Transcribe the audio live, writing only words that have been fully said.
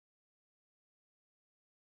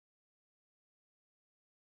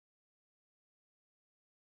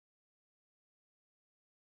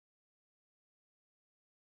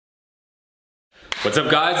What's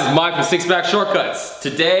up guys, it's Mike from Six Pack Shortcuts.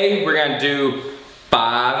 Today we're gonna do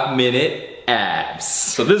 5-minute abs.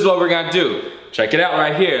 So this is what we're gonna do. Check it out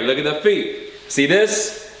right here, look at the feet. See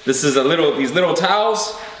this? This is these little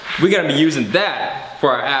towels. We're gonna be using that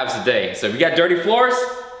for our abs today. So if you got dirty floors,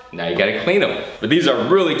 now you gotta clean them. But these are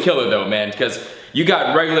really killer though, man, because you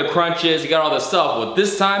got regular crunches, you got all this stuff. Well,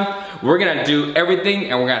 this time, we're gonna do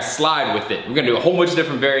everything and we're gonna slide with it. We're gonna do a whole bunch of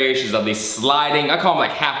different variations of these sliding, I call them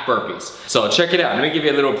like half burpees. So check it out, let me give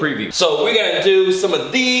you a little preview. So we're gonna do some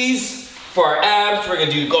of these for our abs. We're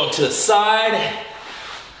gonna do going to the side.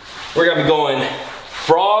 We're gonna be going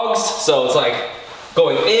frogs. So it's like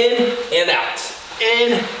going in and out,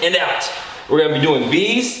 in and out. We're gonna be doing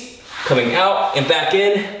V's, coming out and back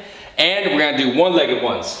in. And we're gonna do one-legged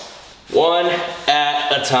ones. One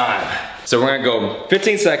at a time. So we're gonna go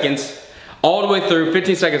 15 seconds, all the way through,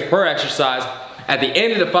 15 seconds per exercise. At the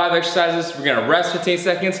end of the 5 exercises, we're gonna rest 15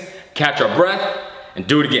 seconds, catch our breath, and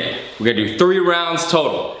do it again. We're gonna do 3 rounds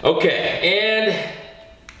total. Okay, and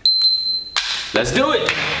let's do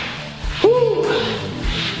it. Woo.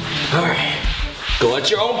 All right, go at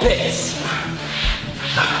your own pace.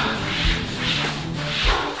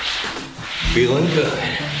 Feeling good.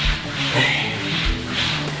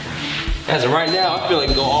 As of right now, I feel like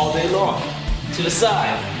I can go all day long. To the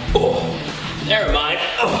side. Oh, never mind.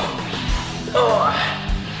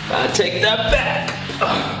 Gotta take that back.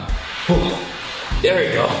 There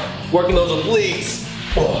you go. Working those obliques.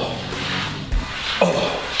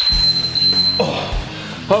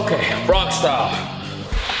 Okay, frog style.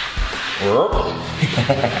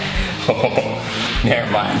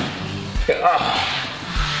 Never mind.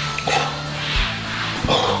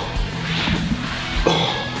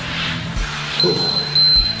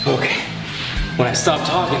 Okay, when I stop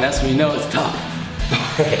talking, that's when you know it's tough.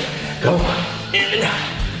 Go in and out.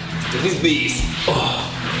 Let's do these B's.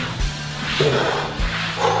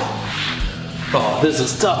 Oh, this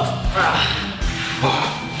is tough.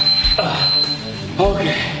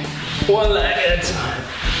 Okay, one leg at a time.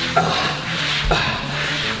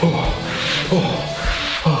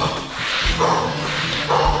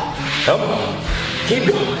 Come on, keep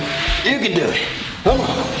going. You can do it. Come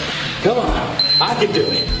on. Come on, I can do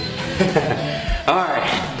it. All right,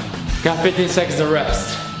 got 15 seconds of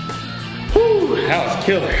rest. Whew, that was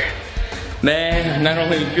killer. Man, not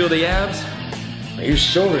only do you feel the abs, but your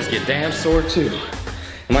shoulders get damn sore too.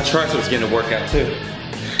 And my triceps getting to work out too.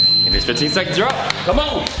 And these 15 seconds are up. Come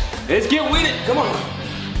on, let's get with it. Come on,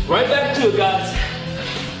 right back to it, guys.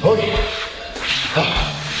 Oh yeah.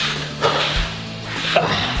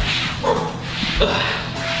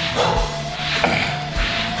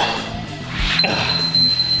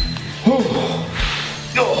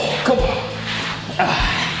 Oh, come on.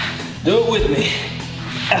 Do it with me.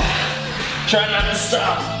 Try not to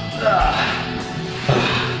stop.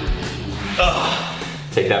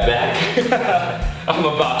 Take that back. I'm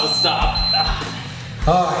about to stop.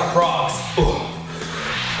 All right, frogs.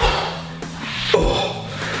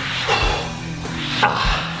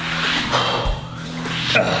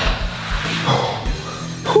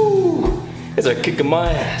 It's a kick in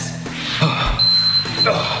my ass.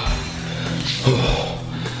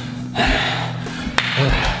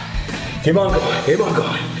 Keep on going, keep on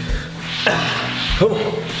going. Come on.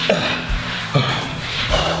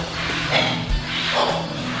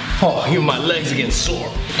 Oh, even my legs are getting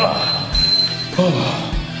sore. Come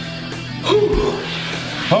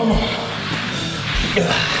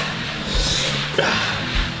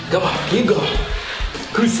on, keep going.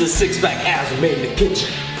 Cruise's six-pack abs are made in the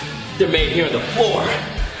kitchen. They're made here on the floor.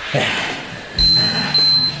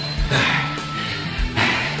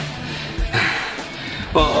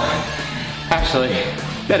 Well, actually,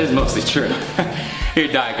 that is mostly true. Your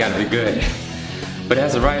diet gotta be good. But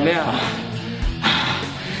as of right now,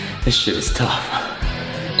 this shit is tough.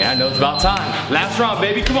 And I know it's about time. Last round,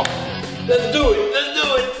 baby, come on. Let's do it, let's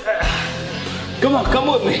do it. Come on, come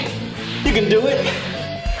with me. You can do it.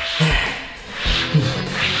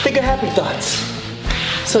 Think of happy thoughts,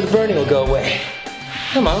 so the burning will go away.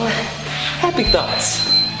 Come on, happy thoughts.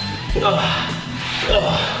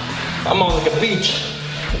 I'm on like a beach.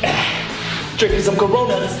 Drinking some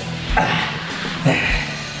Coronas.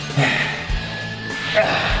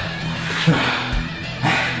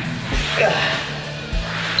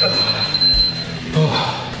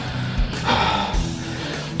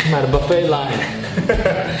 I'm at a buffet line.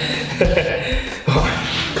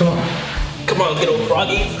 Come on, come on, little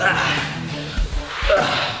froggies.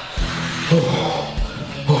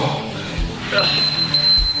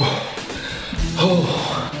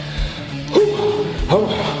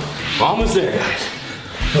 Almost there, guys.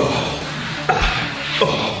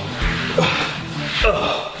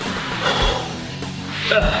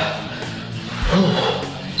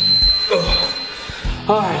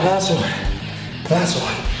 All right, last one. Last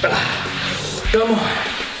one. Come on.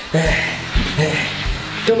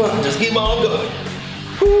 Come on, just keep on going.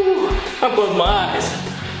 Whew. I'm closing my eyes.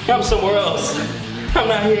 I'm somewhere else. I'm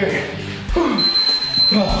not here.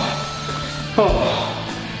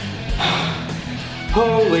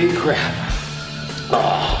 Holy crap.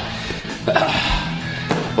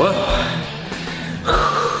 Whoa.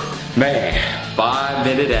 Man,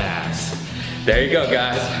 5-minute abs. There you go,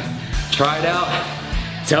 guys. Try it out.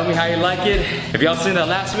 Tell me how you like it. If y'all seen that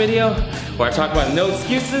last video where I talked about no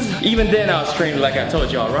excuses, even then I was training like I told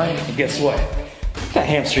y'all, right? And guess what? That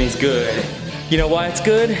hamstring's good. You know why it's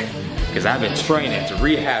good? Because I've been training to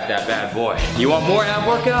rehab that bad boy. You want more ab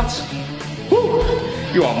workouts? Woo.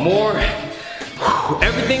 You want more?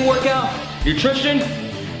 Everything workout? Nutrition?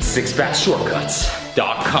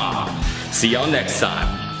 sixpackshortcuts.com. See y'all next time.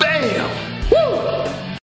 Bam!